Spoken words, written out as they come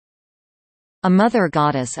A mother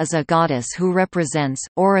goddess is a goddess who represents,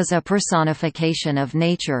 or is a personification of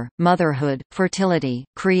nature, motherhood, fertility,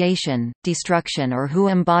 creation, destruction, or who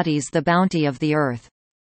embodies the bounty of the earth.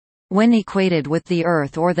 When equated with the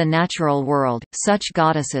earth or the natural world, such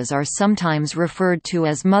goddesses are sometimes referred to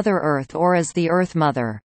as Mother Earth or as the Earth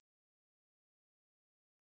Mother.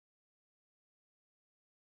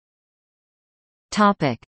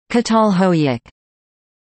 Çatalhöyük.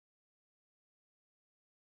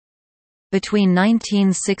 Between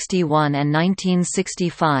 1961 and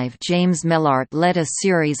 1965, James Mellart led a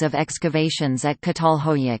series of excavations at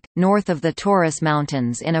Çatalhöyük, north of the Taurus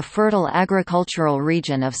Mountains in a fertile agricultural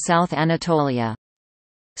region of South Anatolia.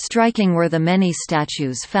 Striking were the many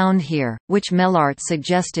statues found here, which Mellart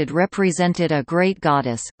suggested represented a great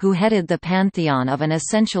goddess, who headed the pantheon of an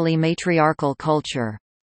essentially matriarchal culture.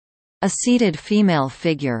 A seated female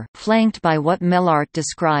figure, flanked by what Mellart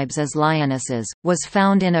describes as lionesses, was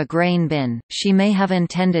found in a grain bin. She may have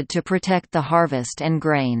intended to protect the harvest and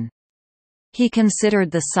grain. He considered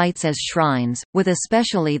the sites as shrines, with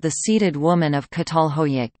especially the seated woman of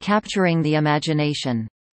Çatalhöyük capturing the imagination.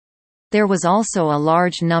 There was also a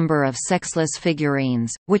large number of sexless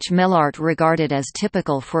figurines, which Mellart regarded as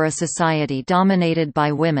typical for a society dominated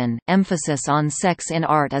by women. Emphasis on sex in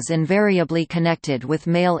art is invariably connected with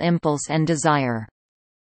male impulse and desire.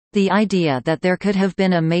 The idea that there could have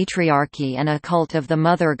been a matriarchy and a cult of the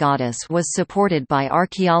mother goddess was supported by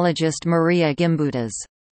archaeologist Maria Gimbutas.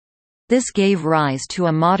 This gave rise to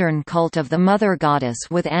a modern cult of the mother goddess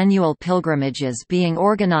with annual pilgrimages being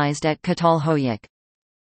organized at Çatalhöyük.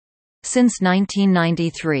 Since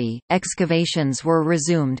 1993, excavations were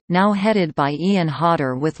resumed, now headed by Ian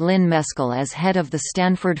Hodder with Lynn Meskel as head of the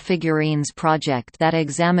Stanford Figurines project that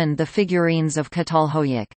examined the figurines of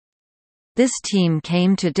Çatalhöyük. This team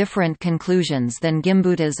came to different conclusions than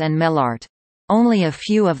Gimbutas and Mellart. Only a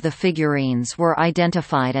few of the figurines were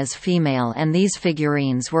identified as female, and these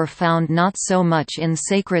figurines were found not so much in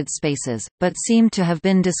sacred spaces, but seemed to have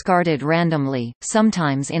been discarded randomly,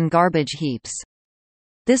 sometimes in garbage heaps.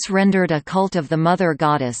 This rendered a cult of the mother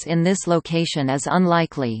goddess in this location as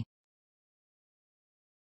unlikely.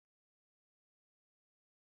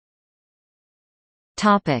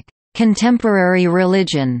 Contemporary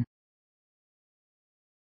religion.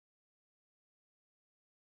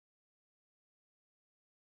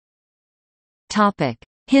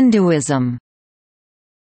 Hinduism.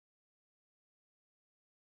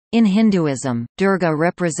 In Hinduism, Durga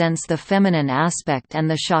represents the feminine aspect and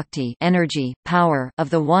the Shakti energy, power of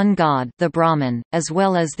the one god, the Brahman, as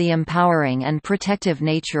well as the empowering and protective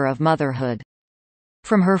nature of motherhood.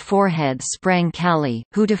 From her forehead sprang Kali,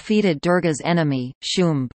 who defeated Durga's enemy,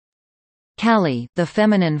 Shumb. Kali, the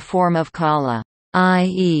feminine form of Kala,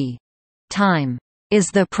 i.e., time, is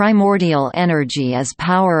the primordial energy as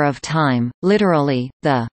power of time, literally,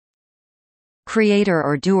 the creator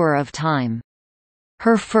or doer of time.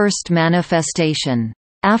 Her first manifestation.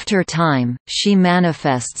 After time, she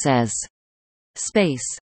manifests as space.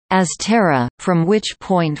 As Terra, from which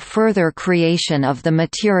point further creation of the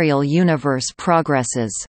material universe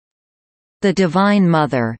progresses. The Divine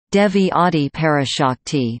Mother, Devi Adi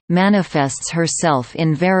Parashakti, manifests herself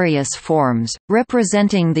in various forms,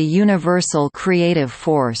 representing the universal creative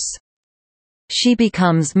force. She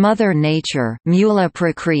becomes Mother Nature, Mula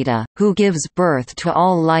Prakriti, who gives birth to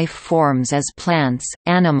all life forms as plants,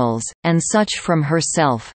 animals, and such from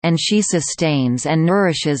herself, and she sustains and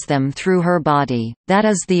nourishes them through her body, that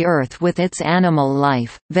is the earth with its animal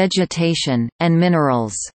life, vegetation, and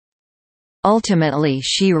minerals. Ultimately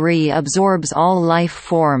she re-absorbs all life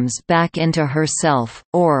forms back into herself,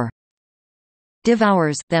 or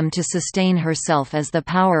devours them to sustain herself as the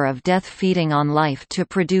power of death feeding on life to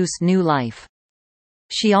produce new life.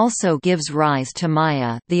 She also gives rise to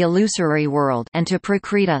Maya, the illusory world, and to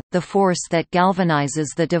Prakriti, the force that galvanizes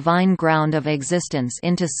the divine ground of existence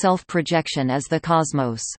into self-projection as the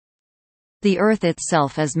cosmos. The earth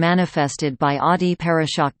itself is manifested by Adi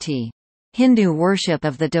Parashakti. Hindu worship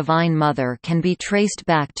of the Divine Mother can be traced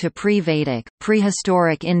back to pre-Vedic,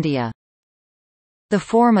 prehistoric India. The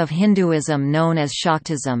form of Hinduism known as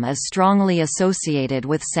Shaktism is strongly associated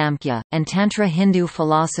with Samkhya, and Tantra Hindu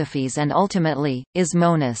philosophies and ultimately, is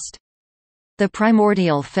monist. The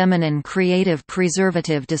primordial feminine creative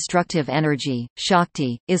preservative destructive energy,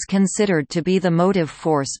 Shakti, is considered to be the motive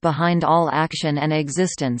force behind all action and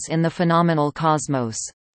existence in the phenomenal cosmos.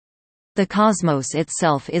 The cosmos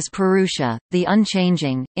itself is Purusha, the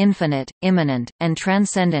unchanging, infinite, immanent, and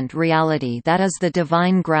transcendent reality that is the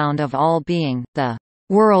divine ground of all being, the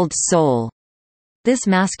world soul. This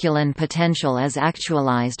masculine potential is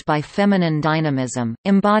actualized by feminine dynamism,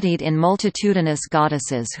 embodied in multitudinous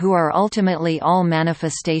goddesses who are ultimately all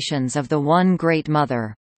manifestations of the one Great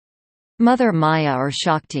Mother. Mother Maya or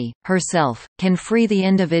Shakti, herself, can free the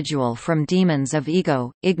individual from demons of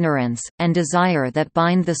ego, ignorance, and desire that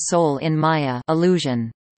bind the soul in Maya,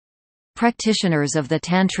 illusion. Practitioners of the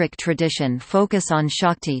Tantric tradition focus on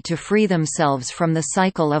Shakti to free themselves from the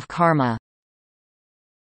cycle of karma.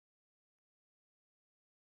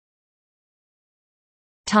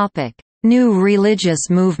 New religious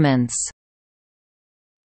movements.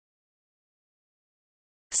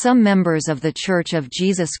 Some members of The Church of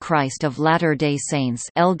Jesus Christ of Latter-day Saints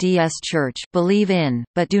 (LDS Church) believe in,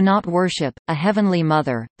 but do not worship, a Heavenly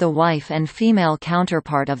Mother, the wife and female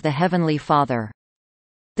counterpart of the Heavenly Father.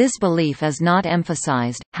 This belief is not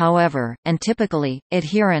emphasized, however, and typically,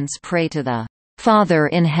 adherents pray to the Father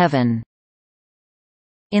in Heaven.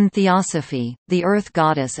 In Theosophy, the Earth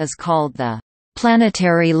Goddess is called the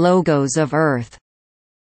planetary logos of Earth.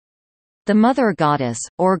 The Mother Goddess,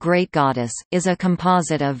 or Great Goddess, is a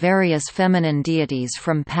composite of various feminine deities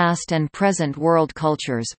from past and present world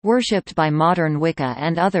cultures, worshipped by modern Wicca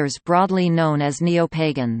and others broadly known as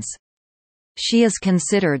neo-pagans. She is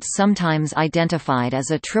considered sometimes identified as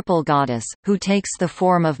a triple goddess, who takes the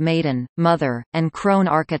form of maiden, mother, and crone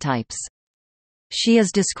archetypes. She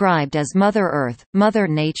is described as Mother Earth, Mother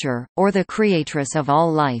Nature, or the creatress of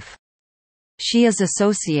all life. She is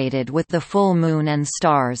associated with the full moon and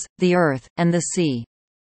stars, the earth, and the sea.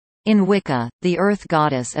 In Wicca, the Earth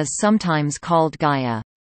Goddess is sometimes called Gaia.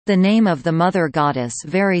 The name of the Mother Goddess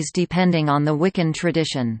varies depending on the Wiccan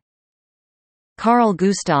tradition. Carl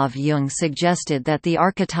Gustav Jung suggested that the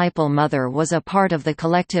archetypal mother was a part of the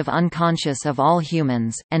collective unconscious of all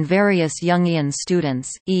humans, and various Jungian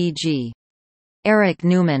students, e.g. Erich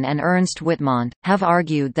Neumann and Ernst Whitmont, have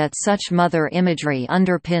argued that such mother imagery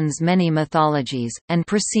underpins many mythologies, and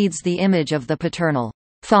precedes the image of the paternal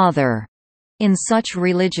father in such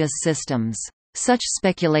religious systems. Such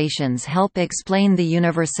speculations help explain the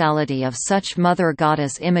universality of such mother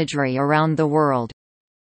goddess imagery around the world.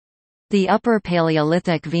 The Upper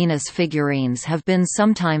Paleolithic Venus figurines have been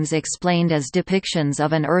sometimes explained as depictions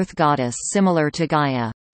of an earth goddess similar to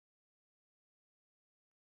Gaia.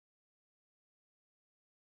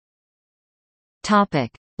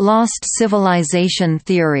 Lost civilization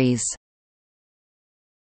theories.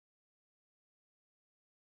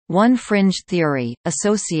 One fringe theory,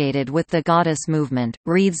 associated with the goddess movement,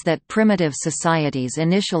 reads that primitive societies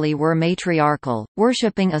initially were matriarchal,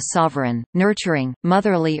 worshipping a sovereign, nurturing,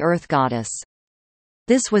 motherly earth goddess.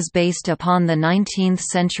 This was based upon the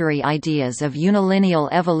 19th-century ideas of unilineal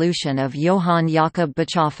evolution of Johann Jakob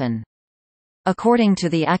Bachofen. According to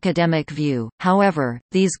the academic view, however,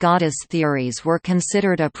 these goddess theories were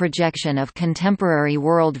considered a projection of contemporary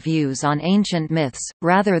world views on ancient myths,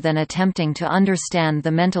 rather than attempting to understand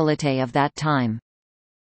the mentalité of that time.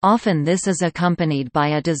 Often this is accompanied by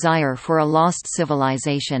a desire for a lost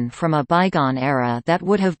civilization from a bygone era that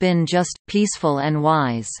would have been just, peaceful and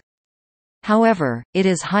wise. However, it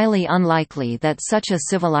is highly unlikely that such a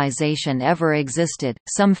civilization ever existed.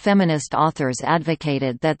 Some feminist authors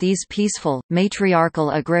advocated that these peaceful, matriarchal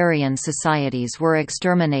agrarian societies were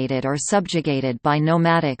exterminated or subjugated by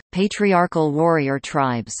nomadic, patriarchal warrior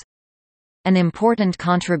tribes. An important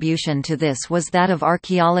contribution to this was that of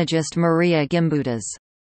archaeologist Maria Gimbutas.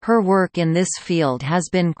 Her work in this field has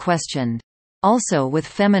been questioned. Also with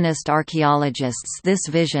feminist archaeologists, this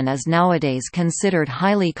vision is nowadays considered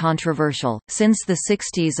highly controversial. Since the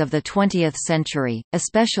 60s of the 20th century,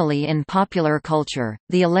 especially in popular culture,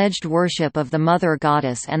 the alleged worship of the mother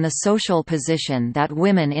goddess and the social position that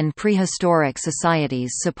women in prehistoric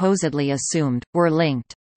societies supposedly assumed, were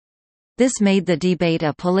linked. This made the debate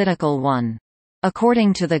a political one.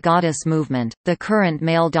 According to the goddess movement, the current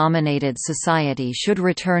male-dominated society should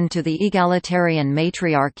return to the egalitarian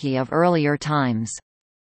matriarchy of earlier times.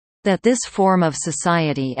 That this form of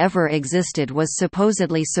society ever existed was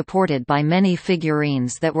supposedly supported by many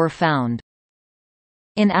figurines that were found.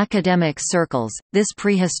 In academic circles, this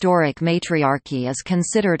prehistoric matriarchy is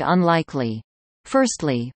considered unlikely.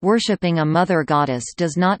 Firstly, worshipping a mother goddess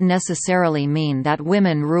does not necessarily mean that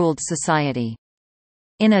women ruled society.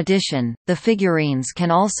 In addition, the figurines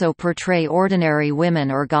can also portray ordinary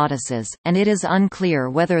women or goddesses, and it is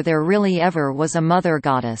unclear whether there really ever was a mother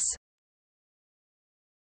goddess.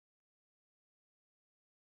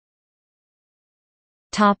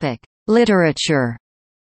 Literature.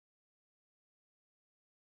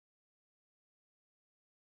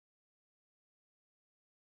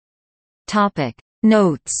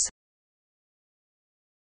 Notes.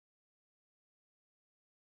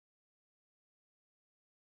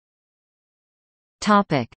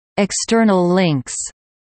 External links.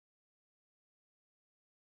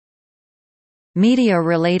 Media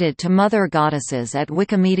related to mother goddesses at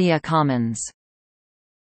Wikimedia Commons.